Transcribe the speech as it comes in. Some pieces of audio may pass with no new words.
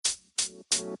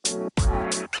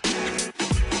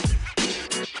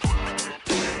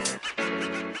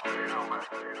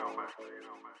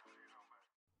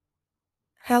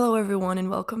Hello, everyone, and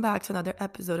welcome back to another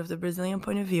episode of the Brazilian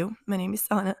Point of View. My name is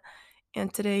Sana,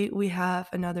 and today we have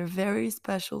another very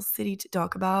special city to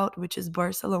talk about, which is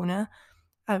Barcelona.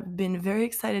 I've been very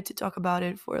excited to talk about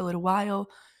it for a little while,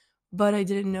 but I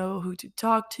didn't know who to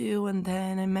talk to, and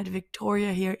then I met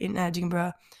Victoria here in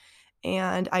Edinburgh,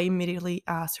 and I immediately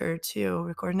asked her to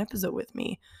record an episode with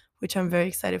me, which I'm very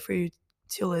excited for you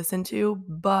to listen to.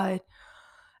 But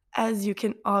as you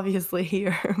can obviously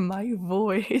hear, my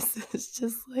voice is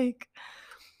just like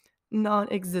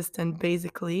non existent,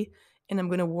 basically. And I'm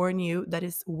going to warn you that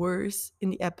it's worse in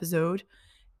the episode.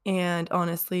 And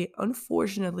honestly,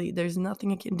 unfortunately, there's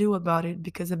nothing I can do about it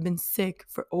because I've been sick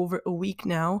for over a week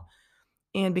now.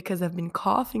 And because I've been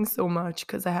coughing so much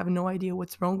because I have no idea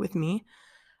what's wrong with me.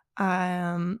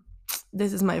 Um,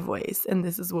 this is my voice, and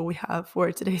this is what we have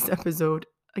for today's episode.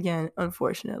 Again,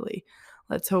 unfortunately,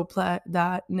 let's hope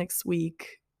that next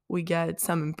week we get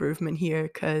some improvement here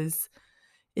because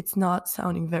it's not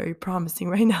sounding very promising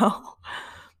right now.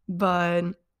 But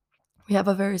we have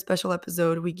a very special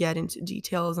episode. We get into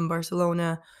details in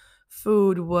Barcelona,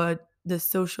 food, what the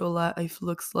social life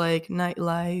looks like,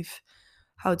 nightlife,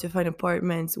 how to find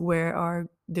apartments, where are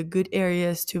the good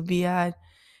areas to be at.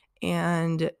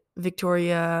 And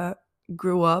Victoria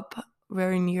grew up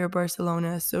very near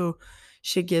Barcelona, so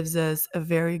she gives us a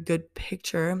very good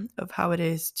picture of how it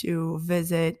is to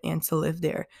visit and to live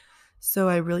there. So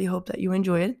I really hope that you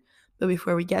enjoy it. But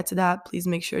before we get to that, please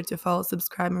make sure to follow,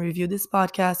 subscribe, and review this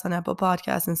podcast on Apple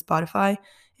Podcasts and Spotify,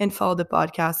 and follow the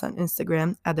podcast on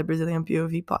Instagram at the Brazilian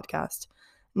POV Podcast.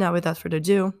 Now, without further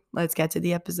ado, let's get to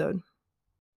the episode.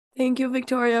 Thank you,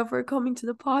 Victoria, for coming to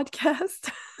the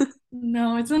podcast.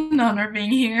 No, it's an honor being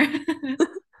here.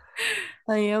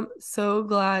 I am so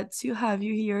glad to have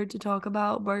you here to talk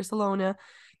about Barcelona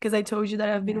because I told you that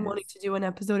I've been wanting Yes. to do an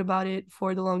episode about it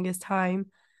for the longest time.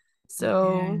 Yeah, I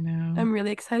So know. I'm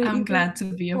really excited I'm you gave glad me to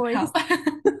your be of voice. help.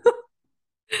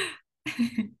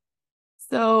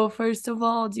 So, first of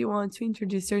all, do you want to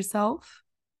introduce yourself?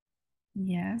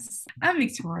 Yes, I'm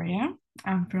Victoria.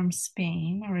 I'm from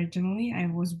Spain originally. I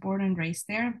was born and raised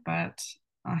there, but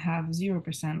I have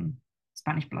 0%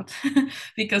 Spanish blood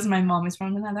because my mom is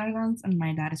from the Netherlands and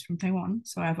my dad is from Taiwan.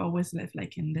 So I've always lived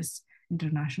like in this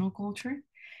international culture.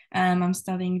 I'm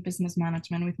studying business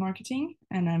management with marketing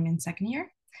and I'm in second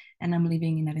year and I'm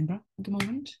living in Edinburgh at the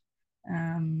moment.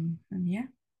 And yeah.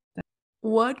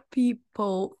 What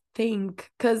people think,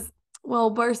 because,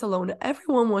 well, Barcelona,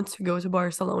 everyone wants to go to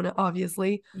Barcelona,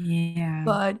 obviously, Yeah.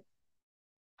 but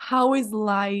how is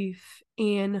life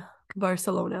in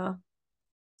Barcelona?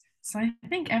 So I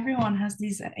think everyone has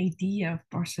this idea of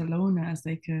Barcelona as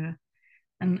like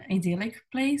an idyllic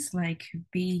place, like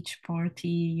beach,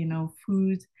 party,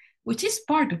 food, which is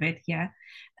part of it, yeah.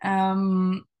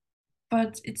 Um,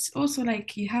 but it's also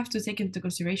like you have to take into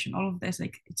consideration all of this.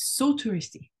 Like it's so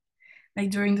touristy. Like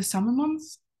during the summer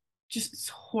months, just it's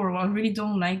horrible. I really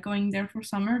don't like going there for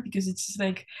summer because it's just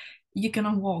like you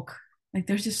cannot walk. Like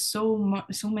there's just so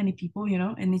many people,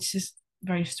 and it's just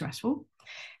very stressful.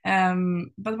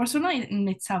 But Barcelona in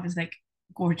itself is like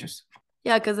gorgeous.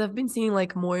 Yeah, because I've been seeing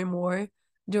like more and more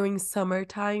during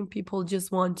summertime, people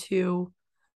just want to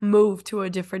move to a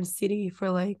different city for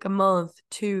like a month,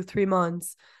 2, 3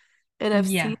 months. And I've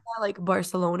seen Yeah, that like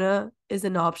Barcelona is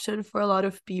an option for a lot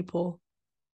of people.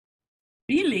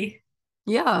 really.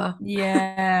 Yeah.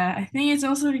 Yeah, I think it's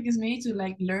also because maybe to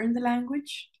like learn the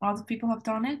language. A lot of people have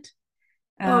done it.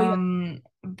 Oh, yeah.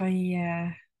 But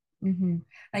yeah. hmm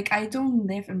Like I don't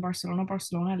live in Barcelona.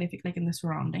 Barcelona, I live like in the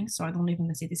surroundings, so I don't live in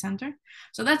the city center.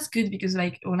 So that's good because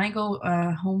like when I go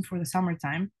home for the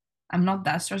summertime, I'm not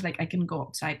that stressed. Like I can go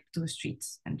outside to the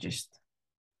streets and just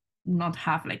not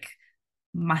have like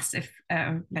massive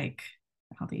like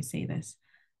how do you say this?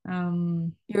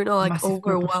 You're not like Massive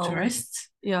group of overwhelmed. tourists.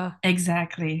 Yeah.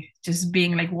 Exactly. Just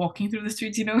being like walking through the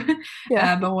streets.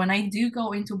 Yeah. But when I do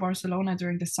go into Barcelona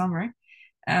during the summer,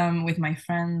 with my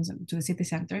friends to the city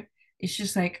center, it's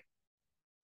just like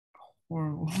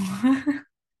horrible.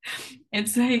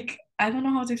 It's like I don't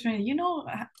know how to explain it. No.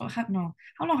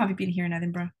 How long have you been here in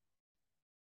Edinburgh?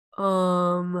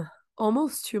 Um,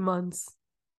 almost 2 months.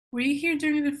 Were you here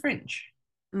during the Fringe?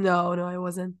 No, no, I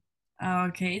wasn't.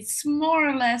 Okay, it's more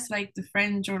or less like the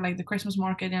Fringe or like the Christmas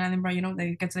market in Edinburgh, that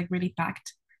it gets like really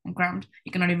packed and crammed.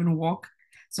 You cannot even walk.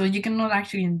 So you cannot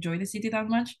actually enjoy the city that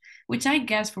much, which I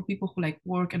guess for people who like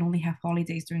work and only have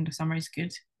holidays during the summer is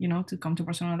good, to come to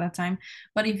Barcelona that time.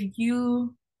 But if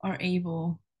you are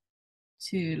able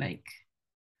to like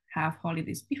have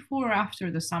holidays before or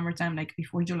after the summertime, like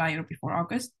before July or before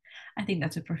August, I think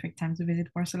that's a perfect time to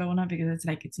visit Barcelona because it's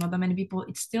like it's not that many people.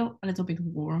 It's still a little bit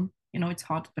warm, it's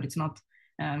hot, but it's not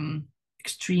um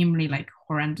extremely like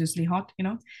horrendously hot,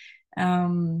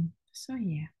 so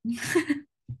yeah.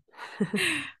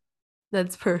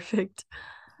 That's perfect.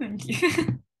 Thank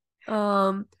you.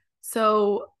 Um,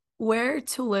 so where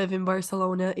to live in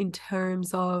Barcelona in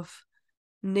terms of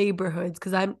neighborhoods?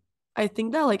 Because I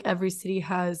think that like every city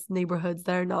has neighborhoods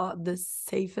that are not the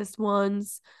safest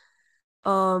ones.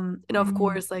 And of Mm,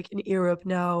 course, like in Europe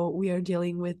now, we are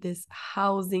dealing with this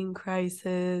housing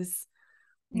crisis.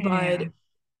 But yeah.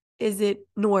 is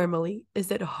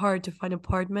it hard to find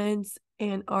apartments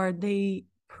and are they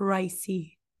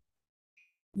pricey?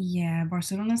 Yeah,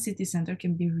 Barcelona city center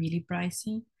can be really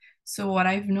pricey. So what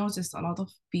I've noticed, a lot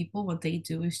of people, what they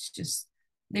do is just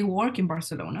they work in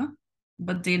Barcelona,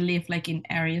 but they live like in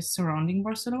areas surrounding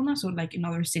Barcelona. So like in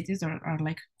other cities that are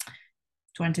like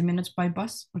 20 minutes by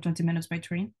bus or 20 minutes by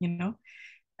train.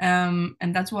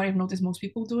 And that's what I've noticed most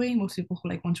people doing. Most people who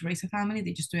like want to raise a family,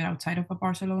 they just do it outside of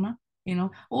Barcelona.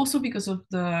 Also because of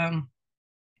the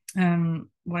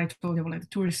what I told you about like the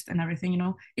tourists and everything.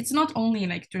 It's not only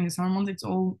like during the summer months, it's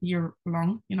all year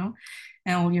long, and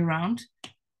all year round.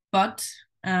 But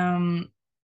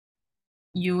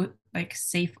you like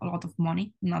save a lot of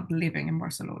money not living in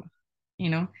Barcelona, you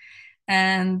know?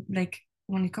 And like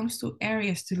when it comes to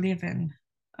areas to live in,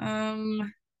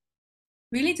 um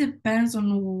really depends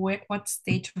on what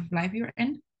stage of life you're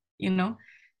in.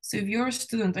 So if you're a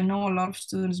student, I know a lot of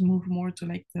students move more to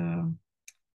like the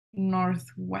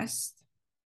northwest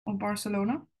of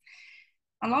Barcelona.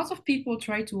 A lot of people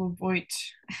try to avoid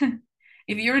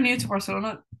if you're new to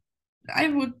Barcelona, I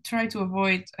would try to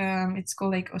avoid it's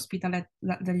called like Hospitalet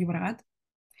de Llobregat,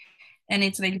 and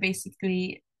it's like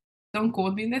basically, don't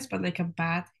quote me on this, but like a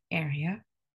bad area.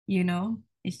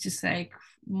 It's just like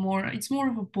it's more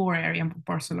of a poor area in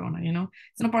Barcelona.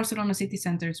 It's not Barcelona city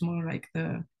center, it's more like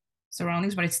the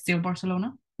surroundings, but it's still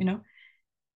Barcelona.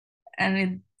 And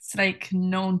it's like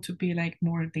known to be like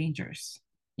more dangerous.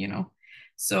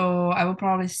 So I would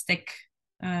probably stick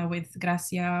with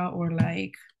Gracia or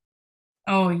like,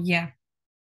 oh yeah,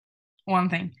 one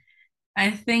thing.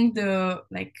 I think the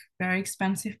like very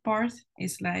expensive part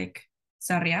is like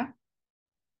Sarria.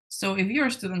 So if you're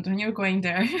a student and you're going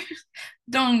there,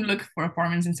 don't look for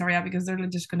apartments in Sarria because they're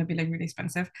just going to be like really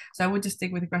expensive. So I would just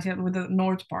stick with Gracia, with the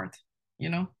north part,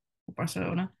 of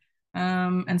Barcelona.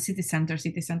 And city center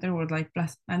would like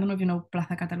Plaza, I don't know if you know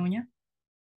Plaza Catalunya.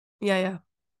 Yeah, yeah.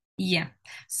 Yeah.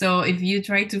 So if you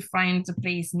try to find a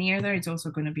place near there, it's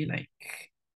also going to be like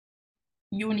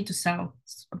you will need to sell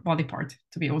a body part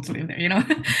to be able to live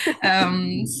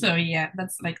there. So yeah,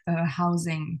 that's like the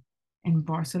housing in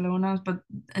Barcelona. But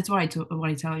it's what I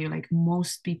tell you. Like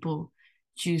most people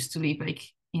choose to live like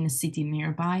in a city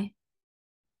nearby.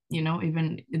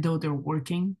 Even though they're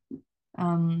working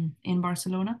in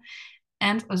Barcelona.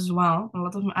 And as well, a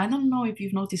lot of I don't know if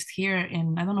you've noticed here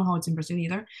I don't know how it's in Brazil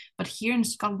either, but here in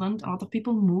Scotland, a lot of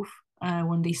people move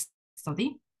when they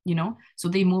study. So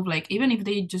they move like even if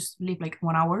they just live like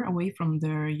 1 hour away from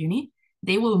their uni,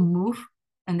 they will move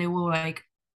and they will like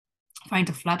find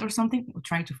a flat or something, or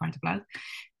try to find a flat,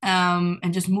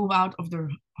 and just move out of their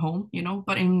home.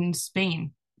 But in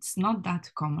Spain, it's not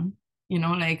that common.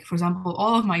 Like for example,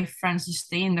 all of my friends just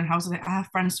stay in their houses. I have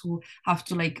friends who have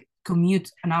to like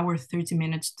commute an hour, 30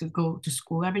 minutes to go to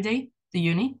school every day, to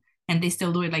uni, and they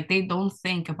still do it. Like they don't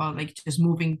think about like just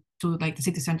moving to like the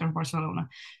city center of Barcelona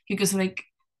because like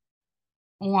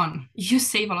one, you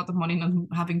save a lot of money not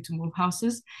having to move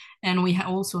houses, and we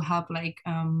also have like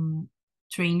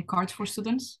train cards for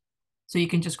students, so you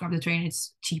can just grab the train.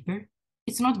 It's cheaper.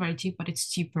 It's not very cheap, but it's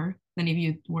cheaper than if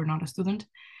you were not a student,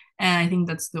 and I think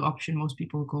that's the option most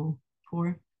people go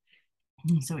for.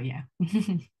 So yeah.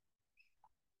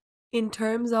 In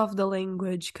terms of the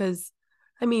language, because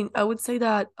I mean, I would say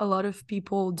that a lot of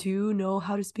people do know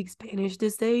how to speak Spanish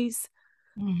these days,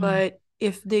 Mhm. but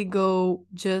if they go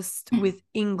just with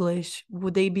English,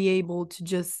 would they be able to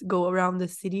just go around the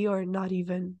city or not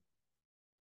even?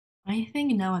 I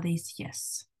think nowadays,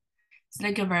 yes. It's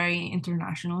like a very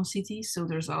international city, so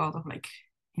there's a lot of like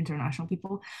international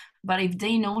people. But if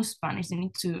they know Spanish, they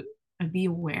need to be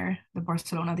aware that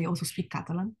Barcelona they also speak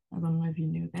Catalan. I don't know if you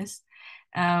knew this.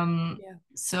 Yeah.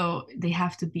 So they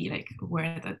have to be like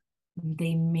aware that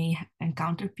they may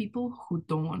encounter people who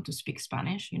don't want to speak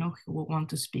Spanish, who will want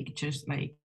to speak just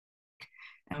like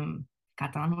um,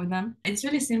 Catalan with them. It's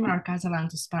really similar Catalan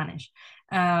to Spanish.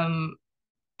 Um,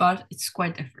 but it's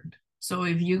quite different. So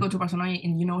if you go to Barcelona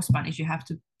and you know Spanish, you have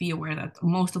to be aware that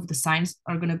most of the signs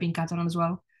are going to be in Catalan as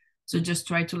well. So just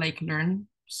try to like learn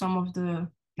some of the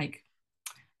like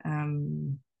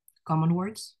um common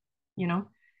words, you know.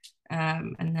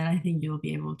 And then I think you'll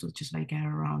be able to just like get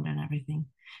around and everything.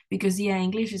 Because yeah,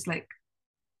 English is like,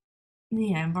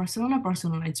 yeah, in Barcelona,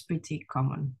 it's pretty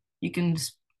common. You can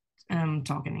just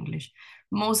talk in English.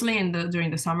 Mostly in the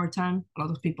during the summertime, a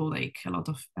lot of people like a lot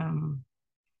of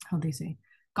how they say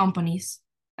companies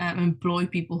employ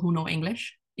people who know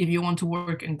English. If you want to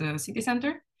work in the city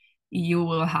center, you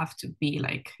will have to be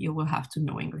like you will have to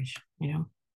know English, you know.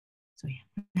 So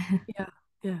yeah. Yeah,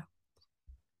 yeah.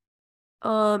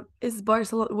 Is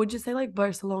Barcelona, would you say like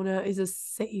Barcelona is a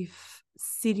safe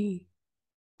city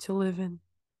to live in?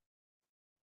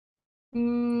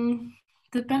 Mm,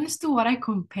 depends to what I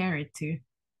compare it to,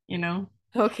 you know.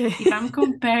 Okay. If I'm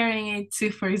comparing it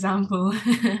to, for example,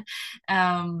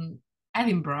 um,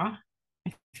 Edinburgh,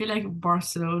 I feel like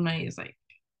Barcelona is like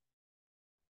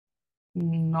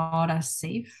not as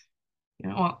safe. You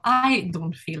know, well, I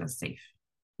don't feel as safe.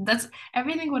 That's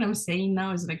everything what I'm saying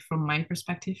now is like from my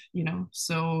perspective, you know,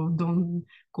 so don't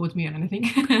quote me on anything.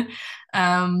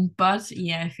 But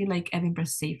yeah, I feel like Edinburgh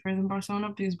is safer than Barcelona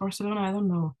because Barcelona, I don't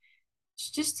know, it's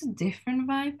just a different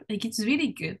vibe. Like it's really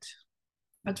good.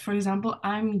 But for example,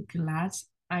 I'm glad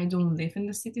I don't live in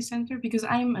the city center because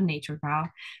I'm a nature gal.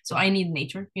 So I need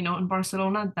nature. You know, and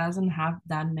Barcelona doesn't have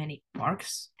that many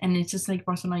parks. And it's just like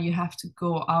Barcelona, you have to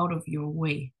go out of your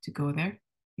way to go there,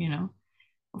 you know.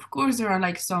 Of course, there are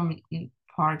like some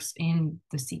parks in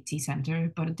the city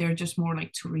center, but they're just more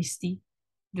like touristy.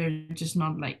 They're just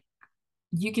not like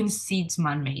you can see it's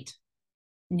man-made,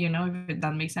 you know, if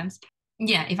that makes sense.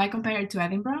 Yeah, if I compare it to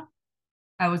Edinburgh,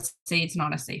 I would say it's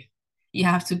not as safe. You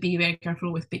have to be very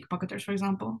careful with pickpocketers, for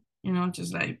example. You know,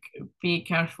 just like be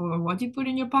careful of what you put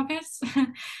in your pockets.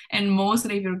 And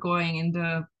mostly if you're going in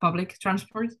the public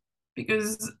transport,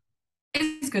 because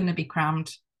it's gonna be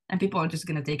crammed and people are just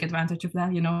gonna take advantage of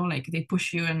that, you know, like they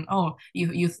push you and oh,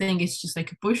 you think it's just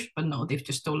like a push, but no, they've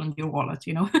just stolen your wallet,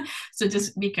 you know. So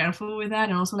just be careful with that.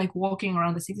 And also like walking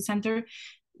around the city center.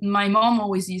 My mom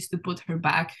always used to put her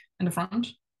bag in the front,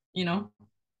 you know.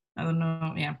 I don't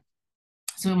know, yeah,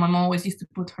 so my mom always used to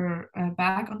put her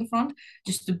bag on the front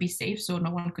just to be safe, so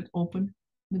no one could open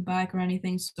the bag or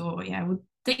anything. So yeah, I would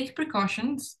take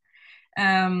precautions.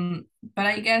 But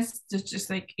I guess just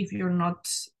like if you're not,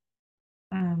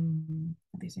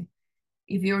 what do you say?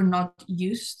 If you're not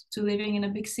used to living in a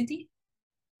big city,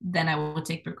 then I would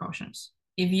take precautions.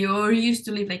 If you're used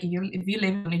to live like if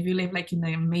you live like in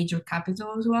a major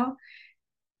capital as well,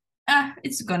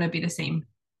 it's gonna be the same.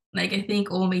 Like I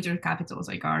think all major capitals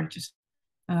like are just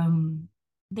um,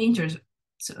 dangers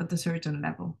at a certain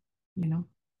level, you know?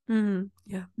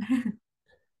 Yeah.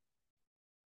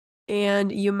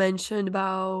 And you mentioned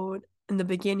about in the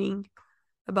beginning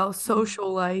about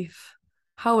social life.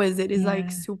 How is it? Is like Yeah.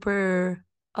 super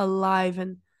alive,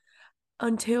 and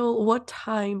until what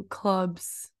time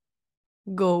clubs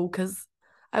go? Because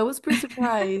I was pretty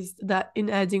surprised that in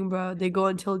Edinburgh they go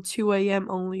until 2 a.m.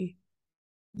 only.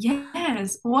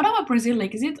 Yes. What about Brazil?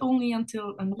 Like, is it only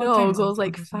until, and what No, time it is it goes in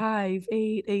like Brazil? 5,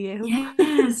 8 a.m.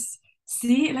 Yes.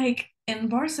 See, like in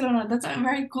Barcelona, that's a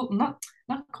very cool, not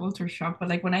culture shock, but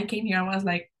like when I came here, I was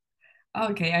like,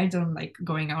 okay, I don't like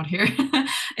going out here.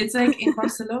 It's like in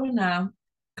Barcelona,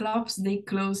 clubs they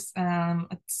close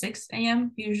at 6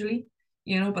 a.m. usually,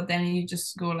 you know, but then you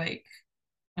just go like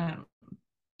um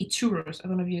eat churros. I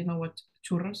don't know if you know what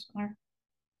churros are.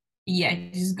 Yeah,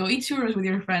 you just go eat churros with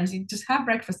your friends. You just have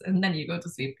breakfast and then you go to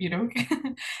sleep, you know?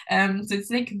 So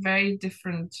it's like a very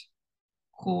different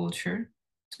culture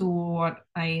to what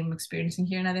I am experiencing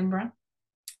here in Edinburgh.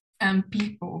 And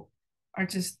people are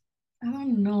just, I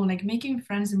don't know, like making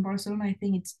friends in Barcelona, I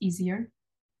think it's easier,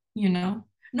 you know?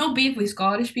 No beef with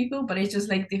Scottish people, but it's just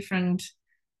like different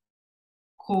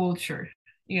culture,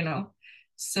 you know?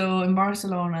 So in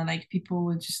Barcelona, like people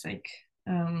would just like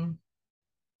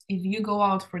if you go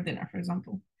out for dinner, for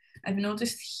example, I've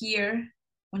noticed here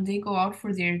when they go out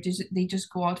for dinner, they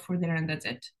just go out for dinner and that's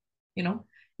it. You know,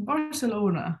 in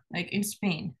Barcelona, like in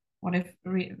Spain, what I've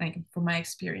like from my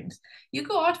experience, you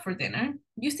go out for dinner,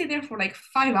 you stay there for like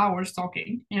 5 hours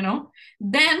talking, you know,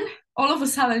 then all of a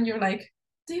sudden you're like,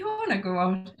 do you want to go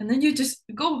out? And then you just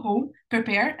go home,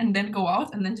 prepare, and then go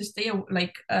out, and then just stay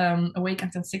like awake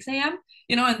until 6 a.m.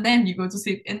 You know, and then you go to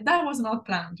sleep. And that was not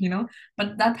planned, you know,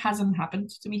 but that hasn't happened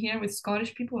to me here with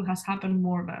Scottish people. It has happened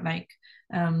more like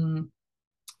um,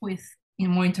 with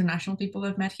more international people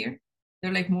I've met here.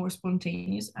 They're like more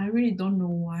spontaneous. I really don't know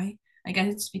why. I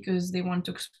guess it's because they want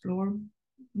to explore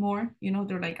more. You know,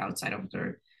 they're like outside of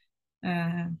their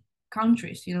uh,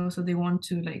 countries. You know, so they want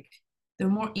to like they're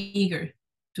more eager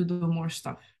to do more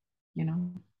stuff. You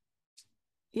know.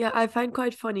 Yeah, I find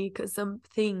quite funny because some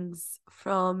things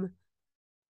from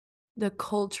the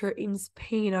culture in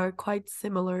Spain are quite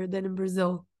similar than in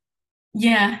Brazil.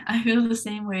 Yeah, I feel the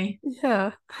same way.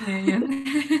 Yeah. Yeah,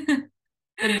 yeah.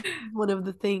 And this is one of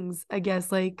the things, I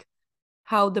guess, like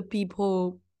how the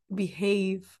people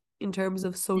behave in terms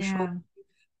of social. Yeah.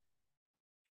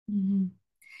 Mhm.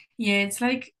 Yeah, it's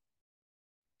like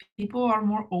people are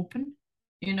more open,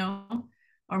 you know,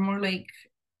 are more like,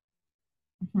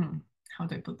 hmm, how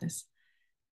do I put this?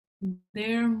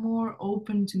 They're more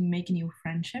open to making new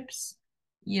friendships,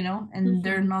 and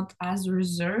they're Mhm. not as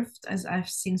reserved as I've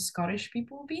seen Scottish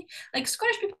people be. Like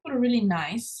Scottish people are really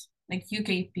nice, like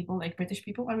UK people, like British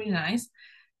people are really nice,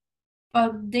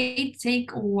 but they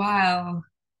take a while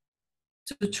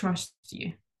to trust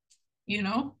you, you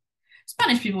know?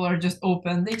 Spanish people are just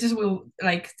open. They just will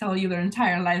like tell you their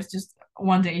entire lives just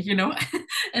one day,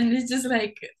 And it's just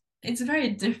like it's very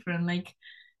different. Like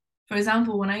for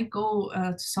example, when I go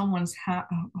to someone's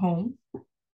home,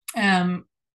 um,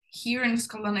 here in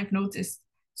Scotland, I've noticed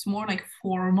it's more like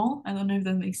formal. I don't know if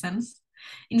that makes sense.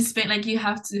 In Spain, like you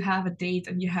have to have a date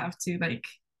and you have to like,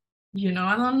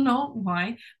 I don't know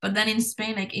why. But then in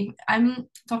Spain, like if I'm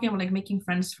talking about like making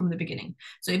friends from the beginning.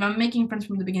 So if I'm making friends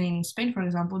from the beginning in Spain, for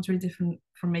example, it's really different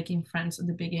from making friends at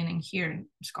the beginning here in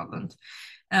Scotland.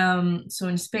 So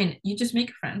in Spain, you just make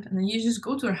a friend and then you just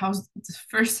go to her house the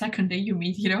first, second day you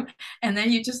meet, and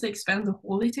then you just like spend the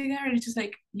whole day together and it's just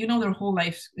like, their whole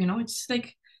life, it's just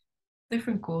like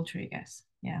different culture, I guess.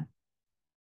 Yeah.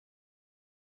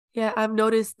 Yeah, I've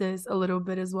noticed this a little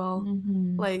bit as well.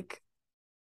 Hmm. Like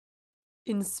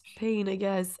in Spain, I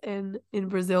guess, and in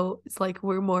Brazil, it's like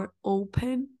we're more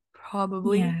open,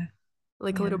 probably, Yeah.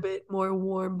 like a little Yeah. bit more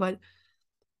warm. But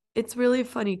it's really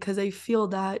funny because I feel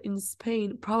that in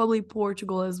Spain, probably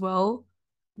Portugal as well,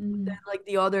 then Mm. like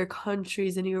the other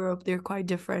countries in Europe, they're quite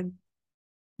different.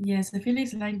 Yes, I feel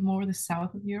it's like more the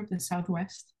south of Europe, the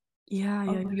southwest Yeah,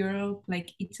 yeah, of yeah. Europe,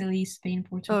 like Italy, Spain,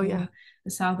 Oh, yeah. Portugal,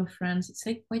 the south of France. It's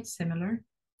like quite similar,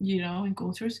 in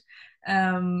cultures.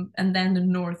 And then the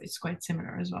north is quite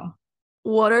similar as well.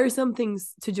 What are some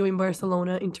things to do in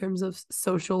Barcelona in terms of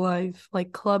social life,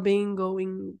 like clubbing,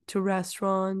 going to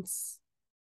restaurants?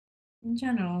 So in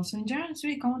general, it's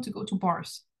really common to go to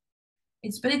bars.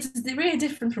 But it's really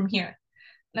different from here.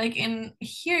 Like in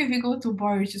here, if you go to a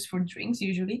bar, it's just for drinks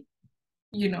usually.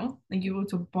 Like you go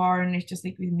to a bar and it's just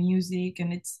like with music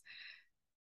and it's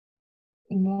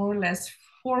more or less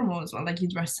formal as well. Like you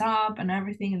dress up and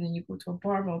everything, and then you go to a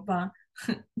bar, blah blah.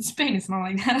 In Spain, it's not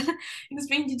like that. In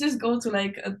Spain, you just go to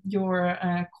like your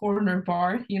corner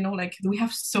bar. Like we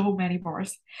have so many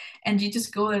bars, and you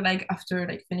just go there like after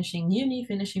like finishing uni,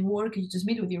 finishing work. You just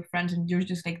meet with your friends, and you're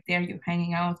just like there, you're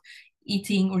hanging out,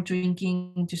 eating or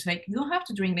drinking. Just like you don't have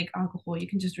to drink like alcohol. You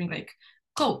can just drink like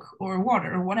Coke or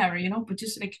water or whatever, but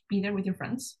just like be there with your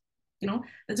friends.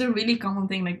 That's a really common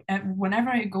thing. Like whenever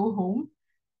I go home,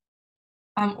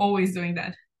 I'm always doing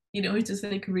that. It's just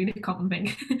like a really common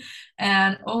thing.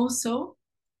 And also,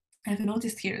 I've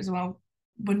noticed here as well,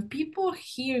 when people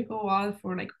here go out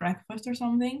for like breakfast or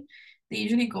something, they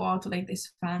usually go out to like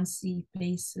these fancy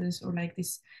places or like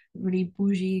this really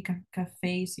bougie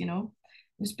cafes, In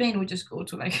Spain, we just go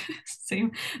to like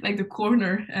same like the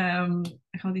corner,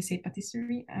 how do you say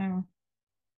patisserie? Um,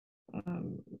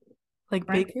 Like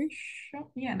bread bakery?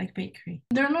 shop, yeah, like bakery.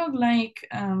 They're not like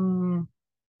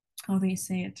how do you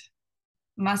say it?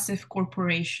 Massive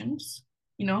corporations,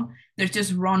 they're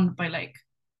just run by like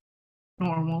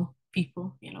normal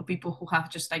people, people who have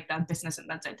just like that business and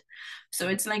that's it. So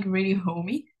it's like really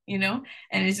homey, and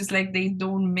it's just like they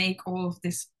don't make all of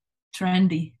this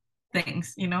trendy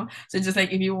things, So it's just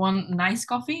like if you want nice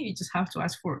coffee, you just have to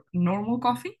ask for normal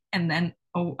coffee and then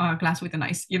a glass with an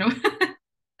ice,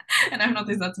 and I've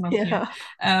noticed that's not here.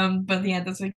 Yeah. But yeah,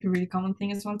 that's like a really common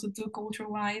thing as well to do culture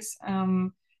wise.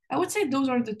 I would say those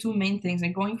are the two main things,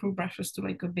 like going for breakfast to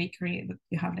like a bakery that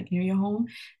you have like near your home,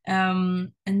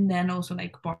 and then also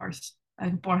like bars.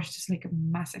 Like bars just like a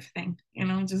massive thing,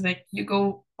 just like you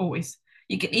go always.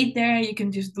 You can eat there, you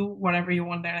can just do whatever you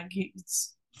want there. Like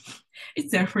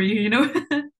it's there for you,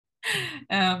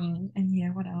 and yeah,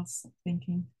 what else? I'm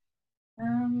thinking.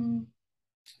 Um,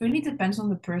 really depends on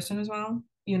the person as well,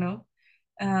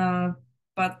 uh,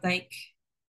 but like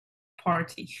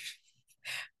party.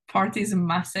 Party is a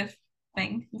massive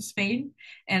thing in Spain,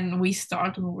 and we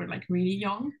start when we're like really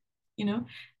young, you know.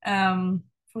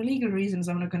 For legal reasons,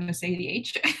 I'm not gonna say the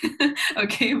age,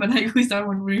 okay, but like we start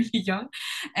when we're really young,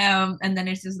 and then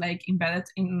it's just like embedded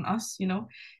in us,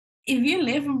 If you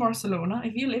live in Barcelona,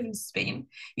 if you live in Spain,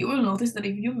 you will notice that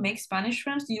if you make Spanish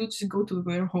friends, you just go to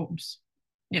their homes.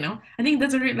 I think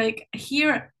that's a like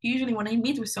here, usually when I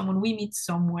meet with someone, we meet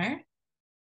somewhere.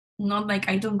 Not like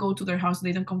I don't go to their house,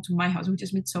 they don't come to my house. We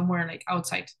just meet somewhere like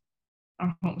outside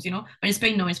our homes. But in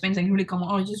Spain, no, in Spain it's like really common.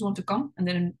 Oh, you just want to come, and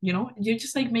then you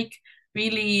just like make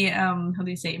really how do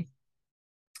you say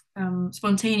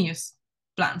spontaneous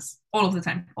plans all of the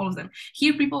time, all of them.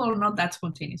 Here, people are not that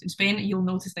spontaneous. In Spain, you'll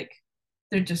notice like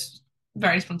they're just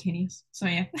very spontaneous. So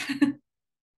yeah.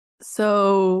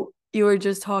 So you were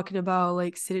just talking about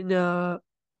like sitting in a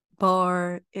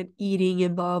bar and eating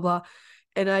and blah blah.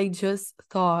 And I just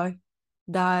thought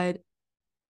that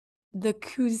the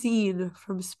cuisine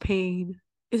from Spain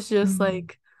is just Mhm.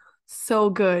 like so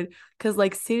good. Cause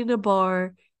like sitting in a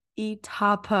bar, eat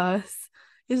tapas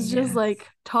is just Yes. like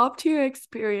top tier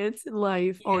experience in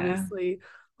life, Yeah. honestly.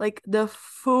 Like the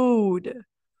food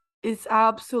is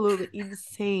absolutely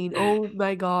insane. Oh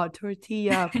my God,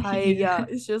 tortilla, paella. Yeah.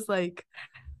 It's just like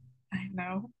I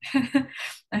know.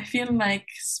 I feel like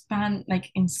like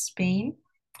in Spain,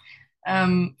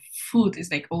 um, food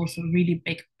is like also a really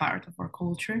big part of our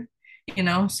culture.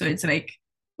 So it's like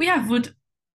we have food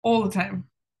all the time.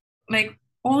 Like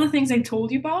all the things I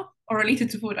told you about are related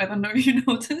to food. I don't know if you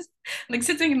noticed. Like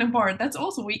sitting in a bar, that's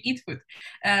also we eat food.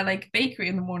 Like bakery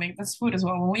in the morning, that's food as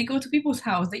well. When we go to people's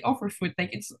house, they offer food.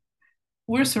 Like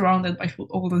we're surrounded by food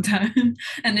all the time.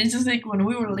 And it's just like when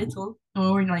we were little, when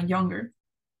we were like younger,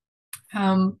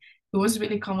 it was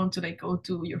really common to like go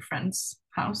to your friend's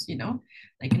house,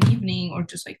 like an evening or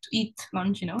just like to eat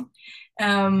lunch.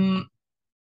 Um,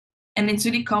 and it's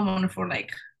really common for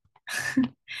like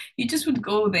you just would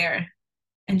go there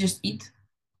and just eat,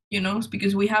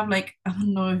 because we have like I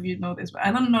don't know if you know this, but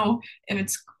I don't know if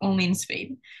it's only in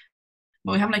Spain,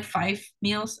 but we have like 5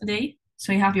 meals a day.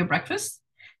 So you have your breakfast,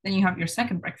 then you have your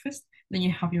second breakfast, then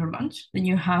you have your lunch, then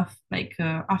you have like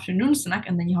afternoon snack,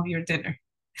 and then you have your dinner.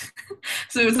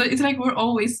 So it's like we're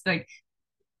always like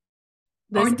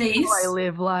our this is how I days.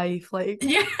 live life. Like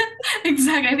Yeah,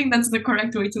 exactly. I think that's the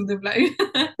correct way to live life.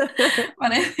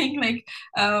 But I think like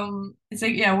it's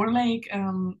like yeah, we're like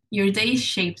your day is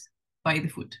shaped by the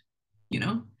food, you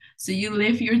know? So you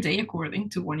live your day according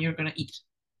to when you're gonna eat.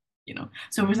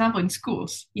 So for example, in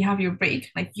schools, you have your break,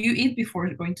 like you eat before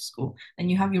going to school, then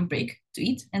you have your break to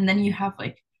eat, and then you have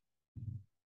like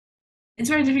it's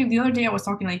very different. The other day I was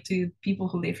talking like to people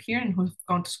who live here and who've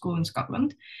gone to school in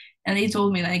Scotland, and they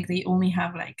told me like they only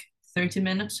have like 30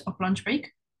 minutes of lunch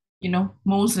break,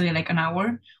 mostly like an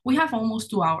hour. We have almost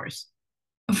 2 hours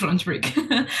of lunch break.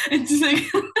 It's like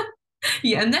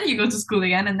yeah, and then you go to school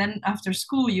again, and then after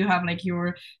school you have like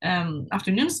your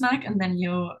afternoon snack, and then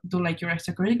you do like your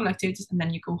extracurricular activities, and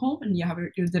then you go home and you have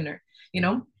your dinner.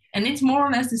 And it's more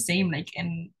or less the same like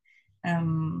in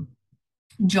um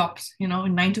jobs, in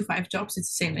 9 to 5 jobs, it's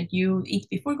the same. Like you eat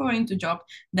before going to job,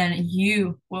 then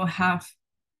you will have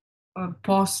a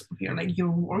pause of your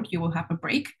work, you will have a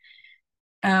break,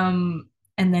 and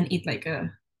then eat like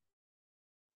a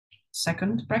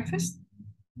second breakfast.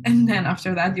 And then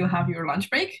after that, you'll have your lunch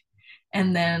break.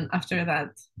 And then after that,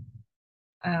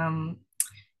 um,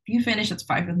 you finish at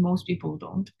 5, but most people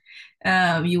don't.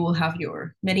 You will have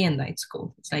your merienda, it's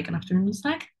called. It's like an afternoon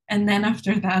snack. And then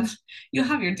after that, you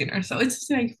have your dinner. So it's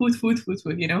just like food, food, food,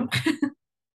 food.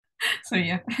 So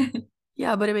yeah.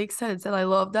 yeah, but it makes sense. And I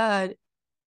love that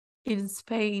in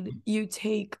Spain you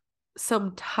take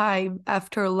some time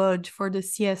after lunch for the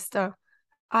siesta.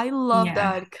 I love Yeah.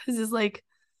 that because it's like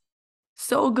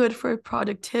so good for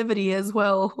productivity as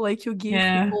well. Like you give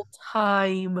Yeah. people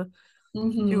time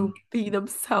Mm-hmm. to be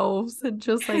themselves and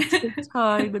just like take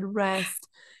time and rest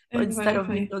instead of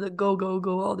being Exactly. on the go, go,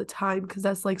 go all the time because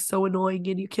that's like so annoying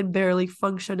and you can barely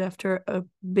function after a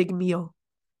big meal.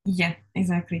 Yeah,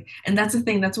 exactly. And that's the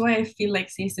thing. That's why I feel like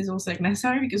siesta is also like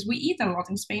necessary because we eat a lot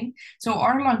in Spain. So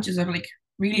our lunches are like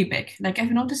really big. Like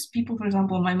I've noticed people, for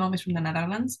example, my mom is from the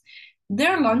Netherlands.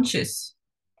 Their lunches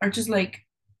are just like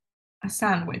a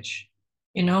sandwich,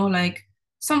 like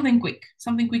something quick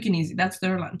and easy. That's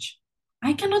their lunch.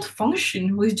 I cannot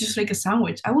function with just like a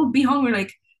sandwich. I will be hungry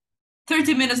like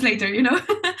 30 minutes later.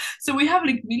 So we have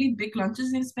like really big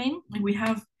lunches in Spain. Like we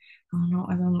have, oh no,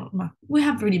 I don't know. No, we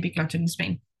have really big lunches in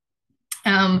Spain.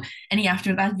 Um, and yeah,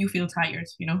 after that you feel tired,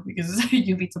 because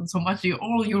you've eaten so much,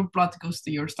 all your blood goes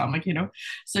to your stomach.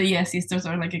 So yeah, sisters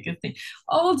are like a good thing.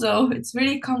 Although it's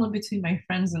really common between my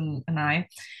friends and I,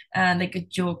 like a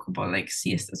joke about like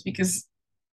siestas because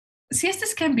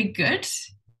siestas can be good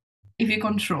if you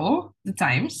control the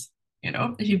times,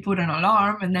 if you put an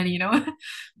alarm and then,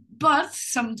 but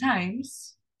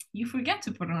sometimes you forget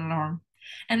to put an alarm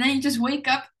and then you just wake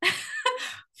up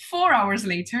 4 hours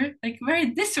later, like very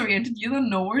disoriented. You don't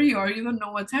know where you are. You don't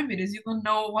know what time it is. You don't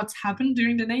know what's happened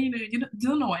during the day. You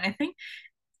don't know anything.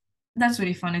 That's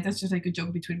really funny. That's just like a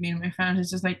joke between me and my friends.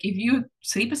 It's just like if you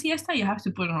sleep a siesta, you have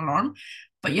to put an alarm,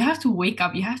 but you have to wake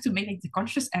up. You have to make like the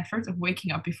conscious effort of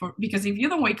waking up before, because if you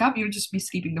don't wake up, you'll just be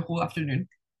sleeping the whole afternoon.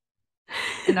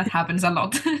 And that happens a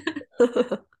lot.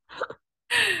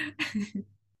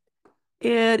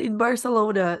 And in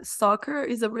Barcelona, soccer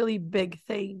is a really big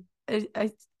thing.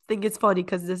 I think it's funny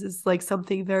because this is like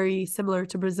something very similar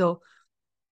to Brazil.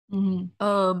 Mhm.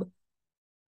 Um,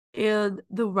 and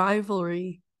the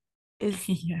rivalry is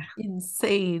Yeah.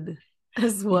 insane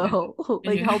as Yeah. well.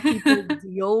 Like Yeah. how people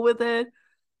deal with it.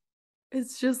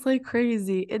 It's just like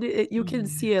crazy. And you can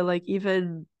Yeah. see it like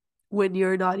even when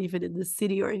you're not even in the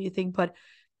city or anything. But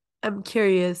I'm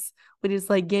curious when it's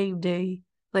like game day,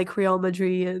 like Real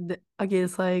Madrid and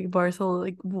against like Barcelona,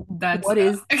 like That's what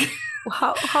is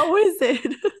how is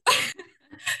it?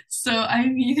 so I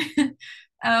mean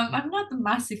I'm not a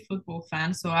massive football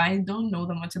fan, so I don't know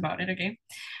that much about it, okay?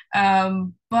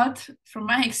 But from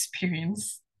my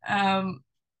experience,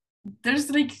 there's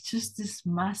like just this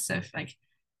massive, like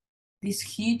this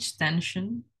huge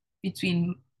tension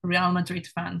between Real Madrid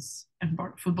fans and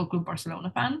Football Club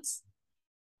Barcelona fans.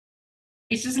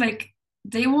 It's just like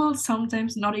they will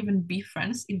sometimes not even be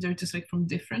friends if they're just like from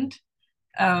different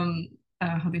um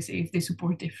how they say, if they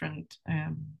support different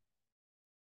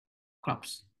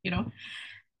clubs, you know.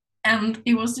 And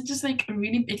it was just like a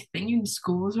really big thing in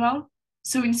school as well.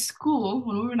 So in school,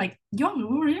 when we were like young,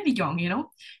 we were really young, you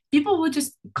know, people would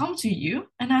just come to you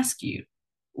and ask you,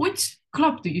 which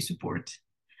club do you support?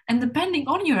 And depending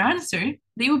on your answer,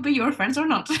 they will be your friends or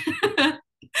not.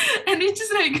 And it's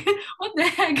just like, what the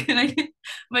heck? Like,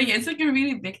 but yeah, it's like a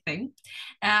really big thing.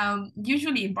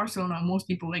 Usually in Barcelona, most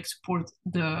people like support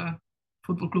the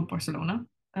Football Club Barcelona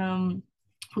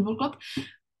football club,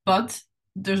 but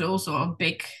there's also a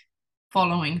big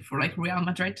following for like Real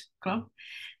Madrid club.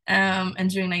 And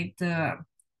during like the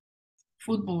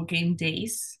football game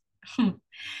days,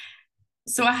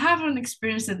 so I haven't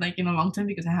experienced it like in a long time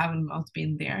because I haven't not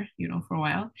been there, you know, for a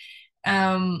while.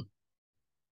 Um,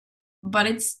 but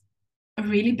it's a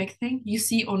really big thing. You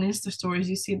see on Insta stories,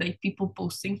 you see like people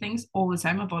posting things all the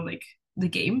time about like the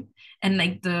game and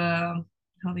like the,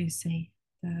 how do you say,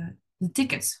 the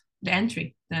tickets, the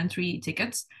entry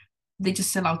tickets. They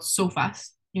just sell out so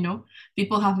fast. You know,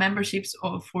 people have memberships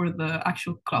for the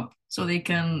actual club, so they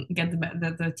can get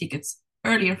the tickets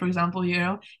earlier. For example, you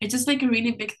know, it's just like a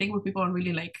really big thing where people are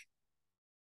really like,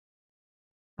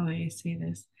 how do you say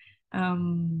this?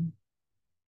 Um,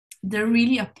 they're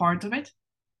really a part of it,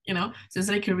 you know. So it's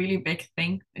like a really big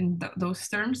thing in those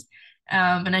terms.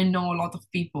 And I know a lot of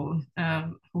people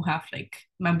who have like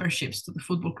memberships to the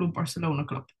Football Club Barcelona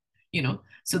club, you know.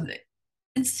 So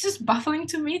it's just baffling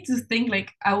to me to think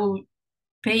like I will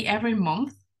pay every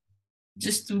month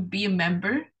just to be a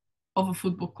member of a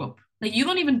football club. Like you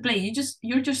don't even play,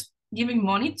 you're just giving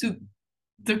money to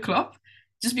the club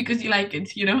just because you like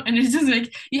it, you know? And it's just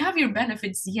like you have your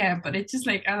benefits, yeah, but it's just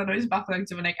like I don't know, it's baffling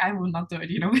to me. Like I will not do it,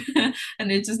 you know?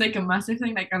 And it's just like a massive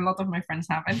thing. Like a lot of my friends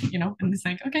have it, you know, and it's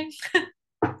like, okay.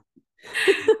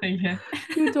 Like, yeah.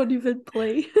 You don't even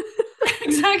play.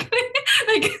 Exactly.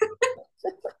 Like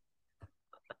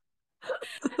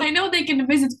I know they can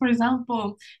visit, for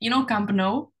example, you know, Camp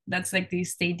Nou. That's like the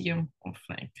stadium of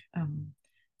like I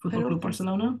Football don't Club think so.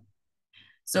 Barcelona.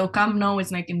 So Camp Nou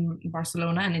is like in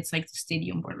Barcelona, and it's like the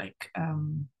stadium where like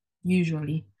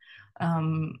usually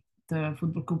um the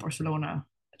Football Club Barcelona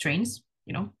trains,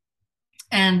 you know,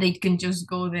 and they can just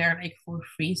go there like for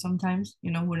free sometimes,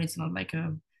 you know, when it's not like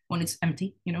a when it's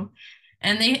empty, you know,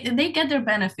 and they get their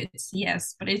benefits,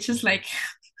 yes, but it's just like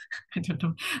I don't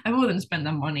know, I wouldn't spend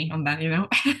the money on that, you know.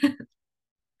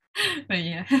 But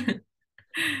yeah.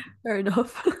 Fair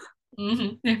enough.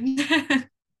 Mhm.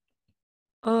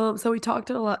 So we talked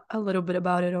a little bit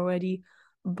about it already,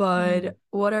 Mhm. but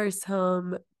what are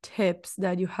some tips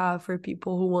that you have for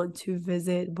people who want to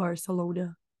visit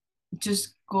Barcelona?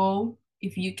 Just go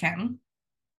if you can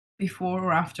before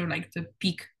or after like the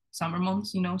peak summer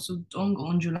months, you know. So don't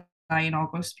go in July and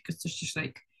August because it's just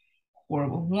like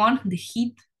horrible. One, the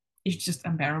heat is just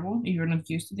unbearable if you're not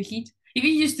used to the heat. If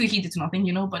you're used to the heat, it's nothing,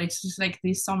 you know, but it's just like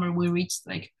this summer we reached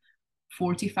like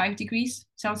 45 degrees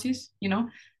Celsius, you know.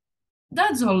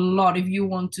 That's a lot if you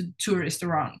want to tourist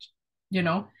around, you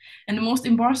know. And the most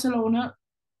in Barcelona,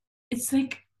 it's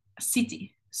like a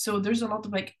city. So there's a lot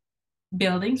of like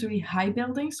buildings, really high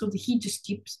buildings. So the heat just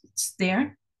keeps it's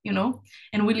there, you know.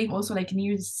 And we live also like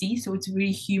near the sea, so it's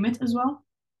really humid as well.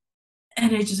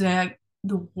 And it's just like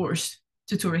the worst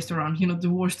to tourist around, the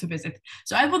worst to visit.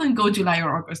 So I wouldn't go July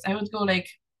or August. I would go like,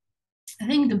 I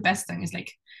think the best time is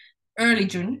like early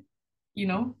June, you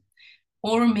know,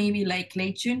 or maybe like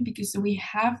late June, because we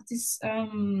have this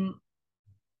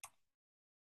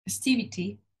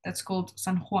festivity that's called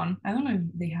San Juan. I don't know if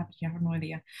they have it, you have no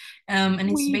idea. And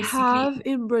it's We basically, have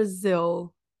in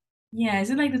Brazil, yeah, is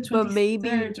it like the but maybe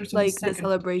 23rd or like the 22nd?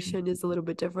 celebration is a little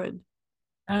bit different.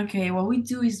 Okay, what we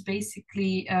do is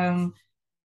basically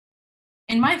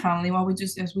in my family, what we do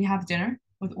is we have dinner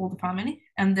with all the family,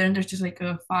 and then there's just like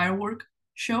a firework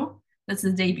show. That's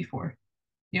the day before,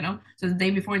 So the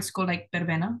day before it's called like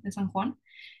Verbena de San Juan,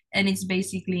 and it's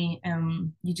basically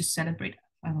you just celebrate.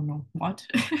 I don't know what.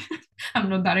 I'm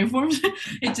not that informed.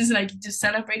 It's just like you just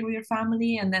celebrate with your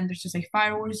family, and then there's just like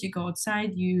fireworks. You go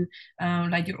outside, you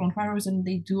light your own fireworks, and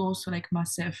they do also like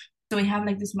massive. So we have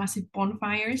like this massive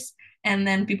bonfires, and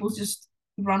then people just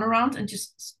run around and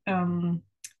just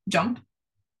jump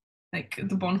like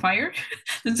the bonfire.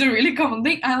 That's a really common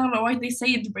thing. I don't know why they say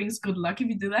it brings good luck if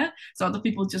you do that. So other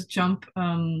people just jump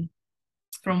from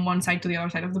one side to the other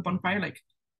side of the bonfire, like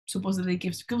supposedly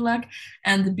gives good luck.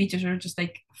 And the beaches are just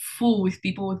like full with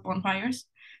people with bonfires.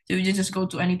 So if you just go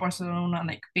to any Barcelona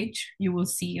like beach, you will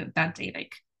see that day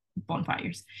like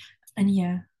bonfires. And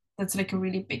yeah, that's like a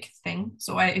really big thing.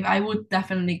 So I would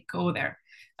definitely go there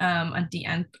at the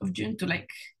end of June to like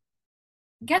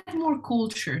get more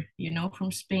culture,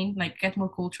 from Spain, like get more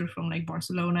culture from like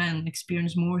Barcelona and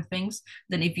experience more things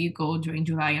than if you go during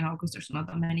July and August. There's not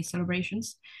that many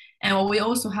celebrations. And what we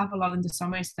also have a lot in the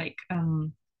summer is like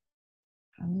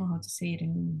I don't know how to say it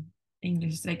in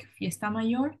English. It's like Fiesta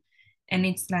Mayor, and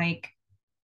it's like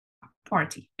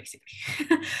party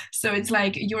basically. So it's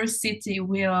like your city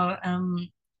will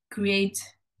create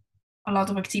a lot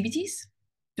of activities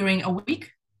during a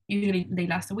week. Usually they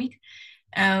last a week,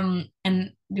 and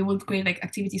they will create like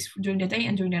activities during the day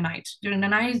and during the night. During the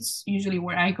night, it's usually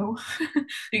where I go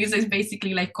because it's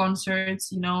basically like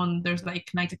concerts, and there's like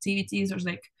night activities, there's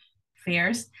like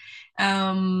fairs,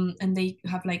 and they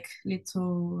have like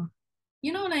little,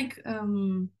 like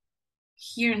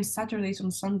here in Saturdays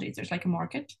and Sundays, there's like a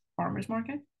market, farmers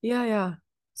market. Yeah, yeah.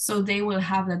 So they will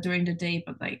have that during the day,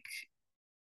 but like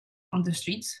on the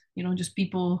streets, just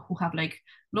people who have like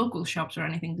local shops or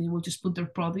anything, they will just put their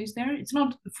produce there. It's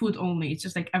not food only, it's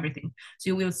just like everything. So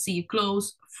you will see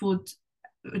clothes, food,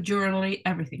 jewelry,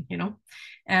 everything,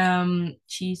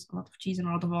 cheese, a lot of cheese and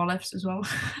a lot of olives as well,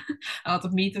 a lot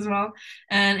of meat as well.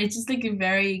 And it's just like a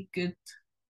very good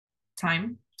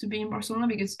time to be in Barcelona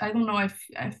because I don't know, I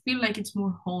feel like it's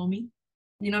more homey,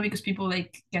 because people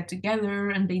like get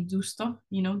together and they do stuff,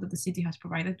 that the city has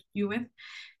provided you with.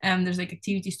 And there's like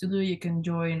activities to do. You can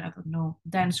join, I don't know,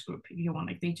 dance group if you want.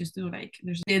 Like they just do like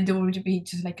there will be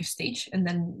just like a stage and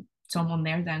then someone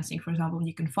there dancing, for example,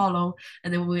 you can follow,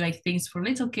 and there will be like things for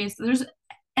little kids. There's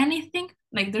anything,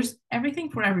 like there's everything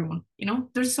for everyone,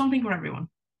 there's something for everyone,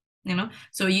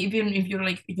 so even if you're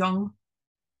like young,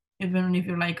 even if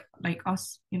you're like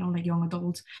us, like young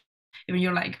adults, even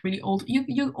you're like really old,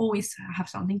 you always have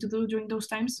something to do during those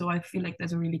times. So I feel like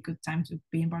that's a really good time to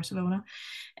be in Barcelona,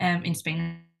 in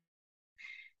Spain.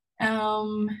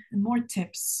 More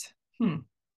tips.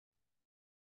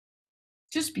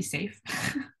 Just be safe.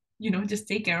 Just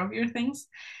take care of your things.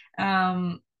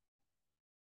 Um,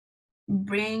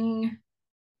 bring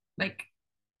like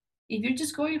if you're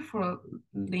just going for a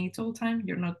little time,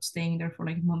 you're not staying there for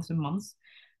like months and months.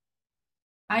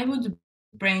 I would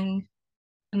bring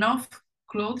enough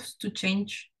clothes to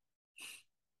change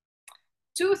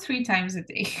 2 or 3 times a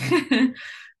day.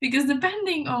 Because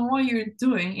depending on what you're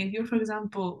doing, if you're, for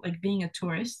example, like being a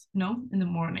tourist, in the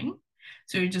morning,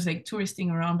 so you're just like touristing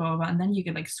around, blah, blah, blah, and then you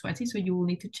get like sweaty, so you will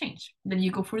need to change. Then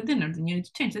you go for dinner, then you need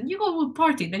to change. Then you go to a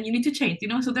party, then you need to change,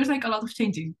 So there's like a lot of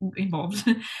changing involved.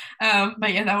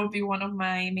 But yeah, that would be one of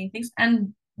my main things.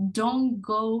 And don't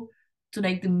go to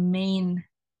like the main,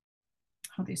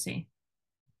 how do you say,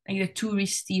 like the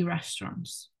touristy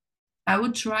restaurants. I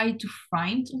would try to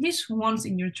find at least once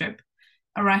in your trip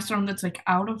a restaurant that's like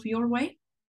out of your way.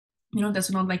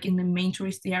 That's not like in the main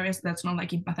touristy areas. That's not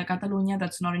like in Plaza Catalunya.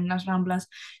 That's not in Las Ramblas.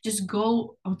 Just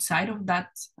go outside of that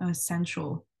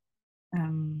central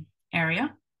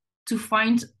area to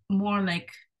find more like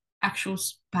actual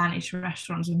Spanish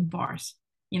restaurants and bars.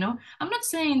 I'm not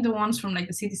saying the ones from like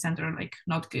the city center are like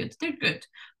not good. They're good,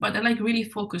 but they're like really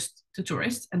focused to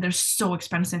tourists and they're so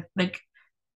expensive. Like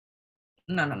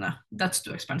no, no, no, that's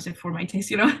too expensive for my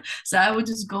taste. So I would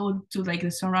just go to like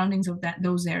the surroundings of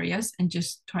those areas and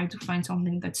just try to find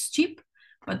something that's cheap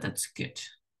but that's good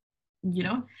you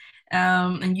know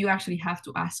and you actually have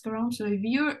to ask around. So if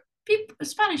you're people,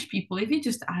 Spanish people, if you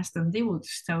just ask them, they will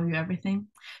just tell you everything.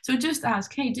 So just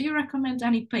ask, hey, do you recommend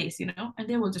any place, and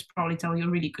they will just probably tell you a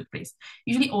really good place.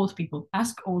 Usually old people,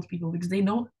 ask old people because they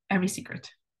know every secret,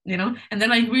 and they're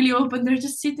like really open. They're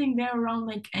just sitting there around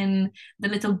like in the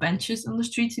little benches on the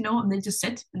streets, and they just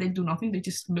sit and they do nothing. They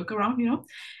just look around.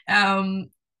 Um,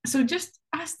 so just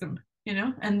ask them,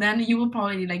 and then you will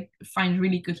probably like find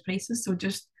really good places. So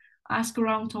just ask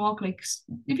around, talk. Like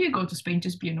if you go to Spain,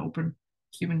 just be an open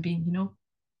human being,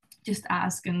 just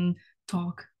ask and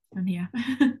talk. And yeah,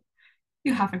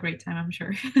 you have a great time, I'm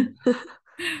sure.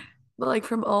 But like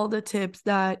from all the tips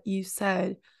that you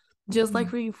said, just like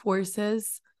Mm.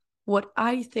 reinforces what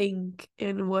I think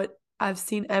and what I've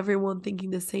seen everyone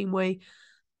thinking the same way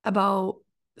about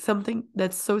something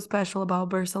that's so special about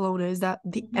Barcelona is that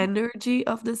the Mhm. energy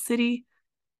of the city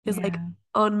is like Yeah,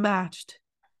 unmatched.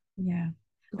 yeah.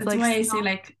 It's That's like why I so say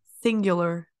like,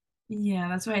 singular. yeah,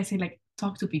 that's why I say like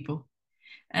talk to people.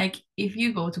 Like if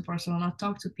you go to Barcelona,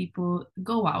 talk to people,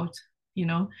 go out, you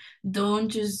know. Don't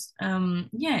just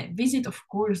yeah, visit of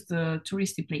course the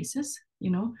touristy places,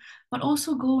 but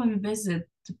also go and visit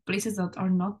the places that are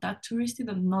not that touristy,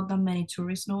 that not that many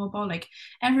tourists know about. Like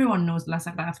everyone knows La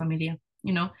Sagrada Familia,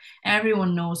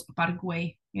 everyone knows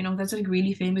Parkway, that's like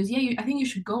really famous. Yeah, I think you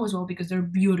should go as well because they're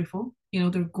beautiful,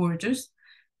 they're gorgeous.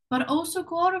 But also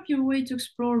go out of your way to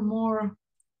explore more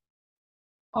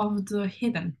of the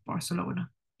hidden Barcelona,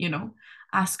 you know,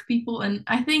 ask people. And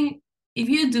I think if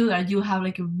you do that, you'll have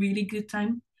like a really good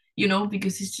time,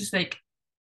 because it's just like,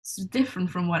 it's different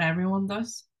from what everyone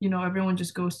does. Everyone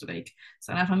just goes to like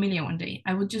Sagrada Familia one day.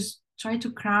 I would just try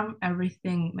to cram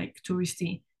everything like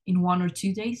touristy in 1 or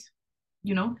 2 days,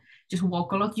 you know, just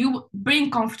walk a lot. You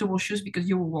bring comfortable shoes because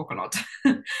you will walk a lot.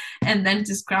 And then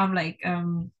just cram like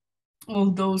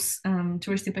all those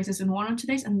touristy places in 1 or 2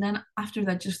 days. And then after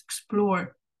that, just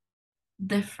explore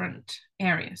different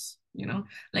areas,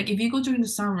 like if you go during the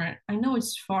summer, I know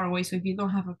it's far away, so if you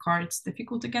don't have a car it's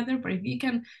difficult to get there, but if you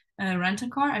can rent a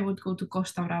car, I would go to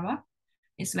Costa Brava.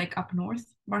 It's like up north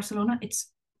Barcelona.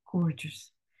 It's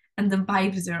gorgeous, and the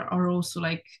vibes there are also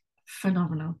like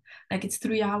phenomenal. Like it's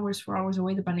 3 hours 4 hours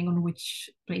away depending on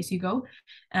which place you go,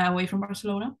 away from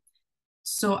Barcelona.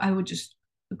 So I would just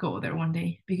go there one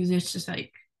day because it's just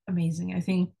like amazing. I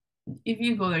think if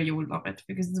you go there, you will love it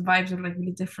because the vibes are like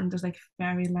really different. There's like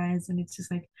fairy lights, and it's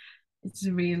just like it's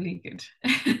really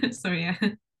good. So yeah.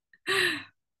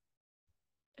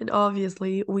 And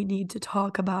obviously, we need to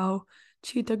talk about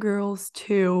Cheetah Girls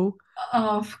too.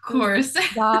 Of 'Cause course.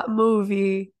 that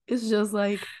movie is just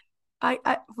like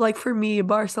I like for me,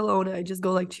 Barcelona, I just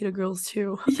go like Cheetah Girls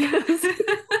too. Yeah. Cause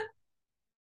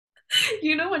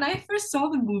When I first saw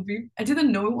the movie, I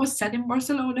didn't know it was set in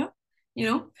Barcelona, you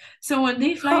know? So when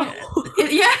they fly, how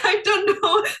yeah, I don't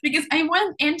know, because I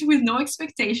went in with no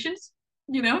expectations,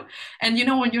 And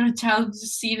when you're a child, you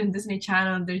just see it in Disney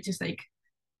Channel, and they're just like,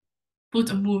 put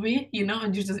a movie,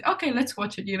 and you're just like, okay, let's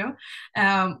watch it.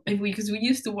 If we because we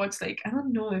used to watch like I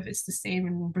don't know if it's the same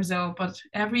in Brazil, but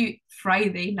every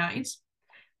Friday night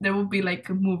there will be like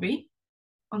a movie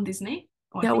on Disney.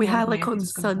 Oh, I yeah, think we one had of my like aunties on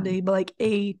is confirmed. Sunday, but like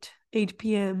 8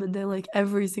 p.m. and then like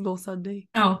every single Sunday.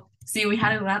 Oh, see, we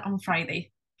had that on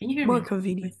Friday. Can you hear More me?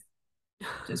 convenient. Like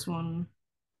just one.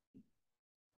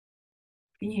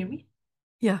 Can you hear me?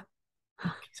 Yeah.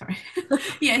 Okay, sorry.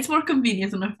 Yeah, it's more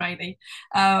convenient on a Friday.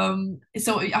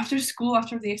 So after school,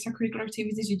 after the extracurricular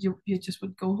activities, you just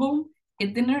would go home,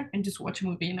 eat dinner, and just watch a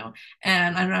movie.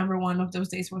 And I remember one of those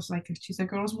days was like a Cheetah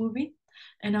Girls movie,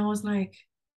 and I was like,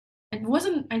 it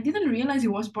wasn't. I didn't realize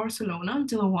it was Barcelona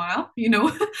until a while,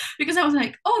 because I was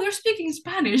like, oh, they're speaking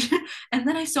Spanish, and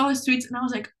then I saw the streets, and I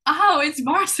was like, oh, it's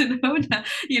Barcelona.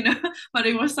 But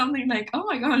it was something like, oh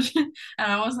my gosh, and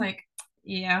I was like,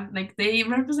 yeah, like they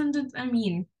represented. I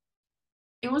mean,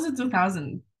 it was a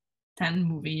 2010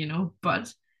 movie,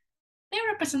 but they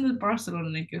represented Barcelona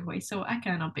in a good way, so I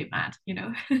cannot be mad.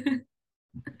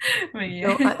 But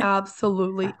No, I yeah.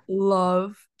 absolutely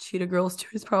love Cheetah Girls 2.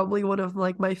 It's probably one of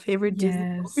like my favorite Disney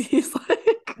Yes. movies.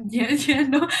 Like Yeah, yeah,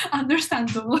 no,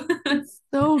 understandable. it's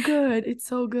so good. It's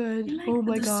so I good. Oh like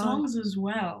my the God. songs as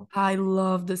well. I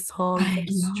love the songs. I Like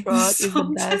love the Strut is the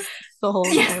songs. best song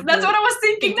Yes, that's what ever I was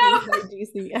thinking produced now. by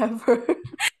Disney ever.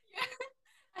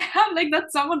 I have like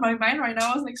that song on my mind right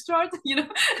now. I was like, start. You know?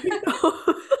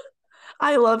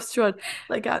 I love Strut.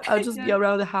 Like I'll just be Yeah.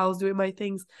 around the house doing my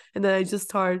things and then I just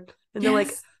start and then like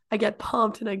Yes. I get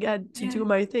pumped and I get to Yeah. do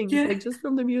my things Yeah. like just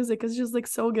from the music. It's just like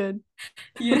so good.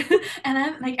 Yeah. And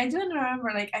I didn't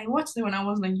remember, like I watched it when I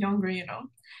was like younger,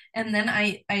 and then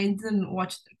I didn't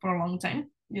watch it for a long time.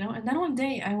 you know. And then one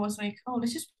day I was like, oh,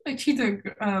 let's just put like cheetah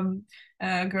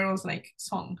girls like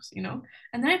songs, you know.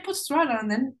 And then I put Strada,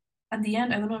 and then at the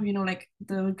end, I don't know if you know, like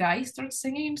the guy starts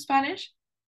singing in Spanish,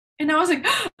 and I was like,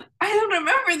 I don't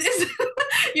remember this,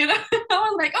 you know. I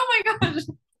was like, oh my gosh,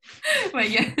 but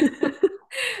yeah,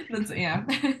 that's yeah,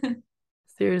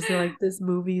 Seriously, like this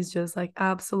movie is just like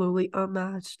absolutely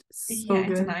unmatched. So yeah,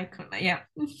 it's an good. icon, yeah.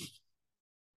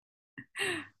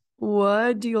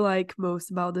 What do you like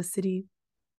most about the city?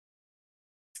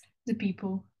 The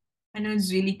people. I know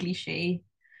it's really cliche,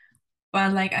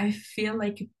 but like I feel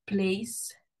like a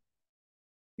place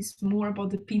is more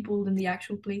about the people than the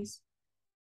actual place,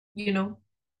 you know?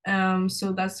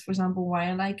 So that's, for example, why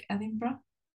I like Edinburgh,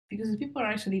 because the people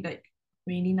are actually like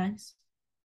really nice,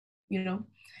 you know?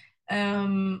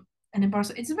 And in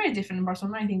Barcelona, it's very different. In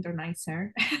Barcelona, I think they're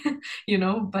nicer, you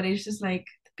know, but it's just like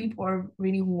the people are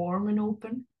really warm and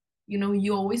open. You know,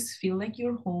 you always feel like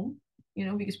you're home, you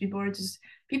know, because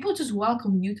people just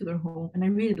welcome you to their home. And I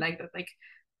really like that. Like,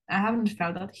 I haven't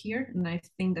felt that here. And I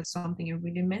think that's something I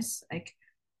really miss. Like,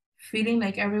 feeling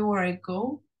like everywhere I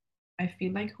go, I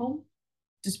feel like home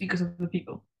just because of the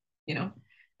people, you know.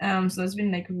 So it's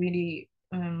been like really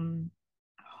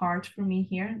hard for me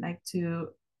here, like to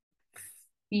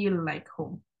feel like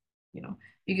home, you know,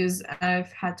 because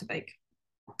I've had to like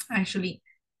actually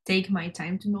take my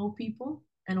time to know people.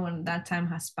 And when that time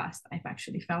has passed, I've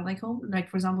actually felt like home. Like,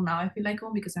 for example, now I feel like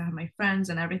home because I have my friends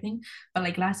and everything. But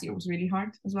like last year was really hard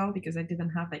as well because I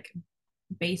didn't have like a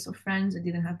base of friends. I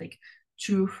didn't have like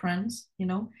true friends, you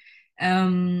know.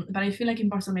 But I feel like in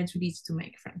Barcelona, it's really easy to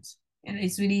make friends. And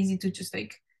it's really easy to just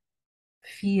like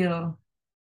feel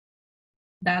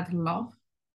that love,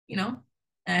 you know?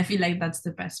 And I feel like that's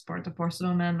the best part of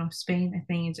Barcelona and of Spain. I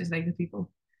think it's just like the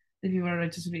people. The people are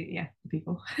just really, yeah, the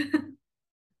people.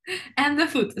 And the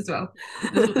food as well.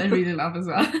 The food I really love as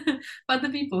well. But the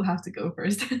people have to go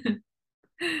first.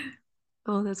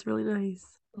 Oh, that's really nice.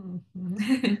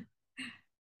 Mhm.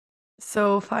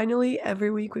 So finally, every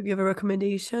week we give a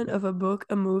recommendation of a book,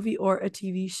 a movie, or a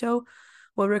TV show.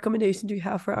 What recommendation do you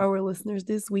have for our listeners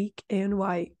this week and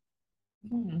why?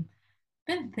 Hmm.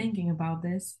 Been thinking about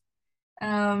this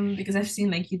because I've seen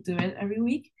like you do it every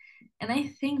week. And I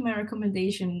think my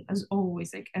recommendation, as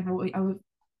always, like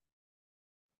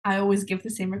I always give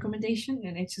the same recommendation,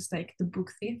 and it's just like The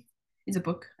Book Thief. It's a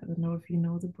book. I don't know if you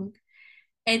know the book.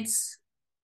 It's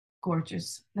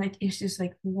gorgeous. Like it's just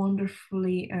like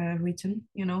wonderfully written,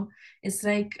 you know. It's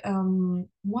like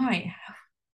why?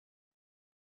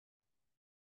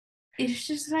 It's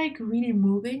just like really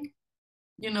moving,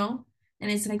 you know. And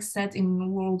it's like set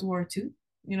in World War II,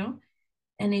 you know.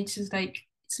 And it's just like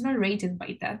it's narrated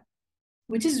by that,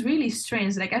 which is really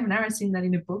strange. Like I've never seen that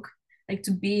in a book. Like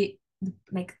to be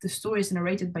like the story is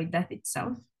narrated by death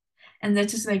itself, and that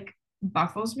just like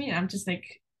baffles me. I'm just like,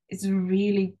 it's a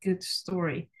really good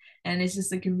story, and it's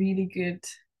just like a really good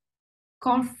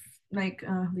comf like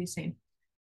how do you say?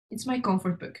 It's my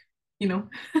comfort book. You know,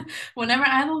 whenever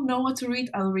I don't know what to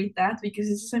read, I'll read that because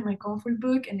it's just like my comfort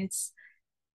book, and it's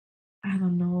I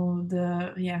don't know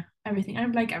the yeah everything. I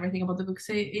like everything about the book.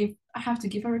 So if I have to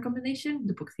give a recommendation,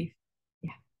 The Book Thief.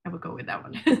 Yeah, I would go with that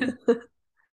one.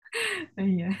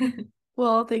 Yeah.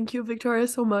 Well, thank you, Victoria,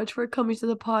 so much for coming to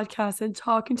the podcast and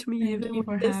talking to me Thank even you with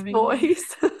for this having me.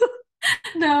 voice.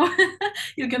 No,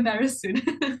 you'll get better soon.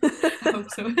 I hope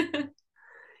so.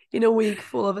 In a week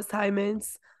full of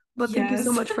assignments. But thank you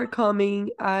so Yes. much for coming.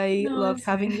 I No, loved it's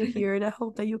having you fine. here and I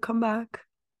hope that you come back.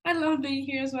 I love being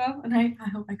here as well, and I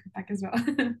hope I come back as well.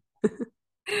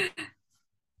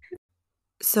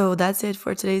 So that's it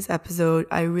for today's episode.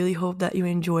 I really hope that you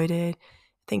enjoyed it.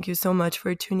 Thank you so much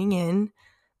for tuning in.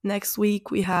 Next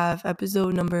week, we have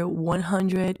episode number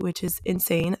 100, which is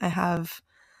insane. I have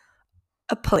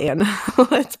a plan.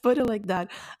 Let's put it like that.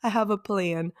 I have a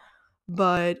plan.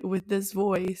 But with this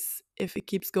voice, if it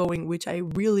keeps going, which I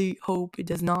really hope it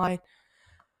does not,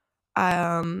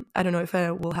 I don't know if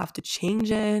I will have to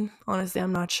change it. Honestly,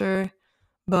 I'm not sure.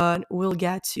 But we'll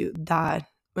get to that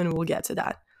when we'll get to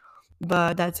that.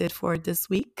 But that's it for this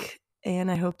week. And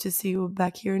I hope to see you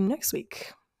back here next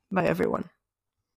week. Bye, everyone.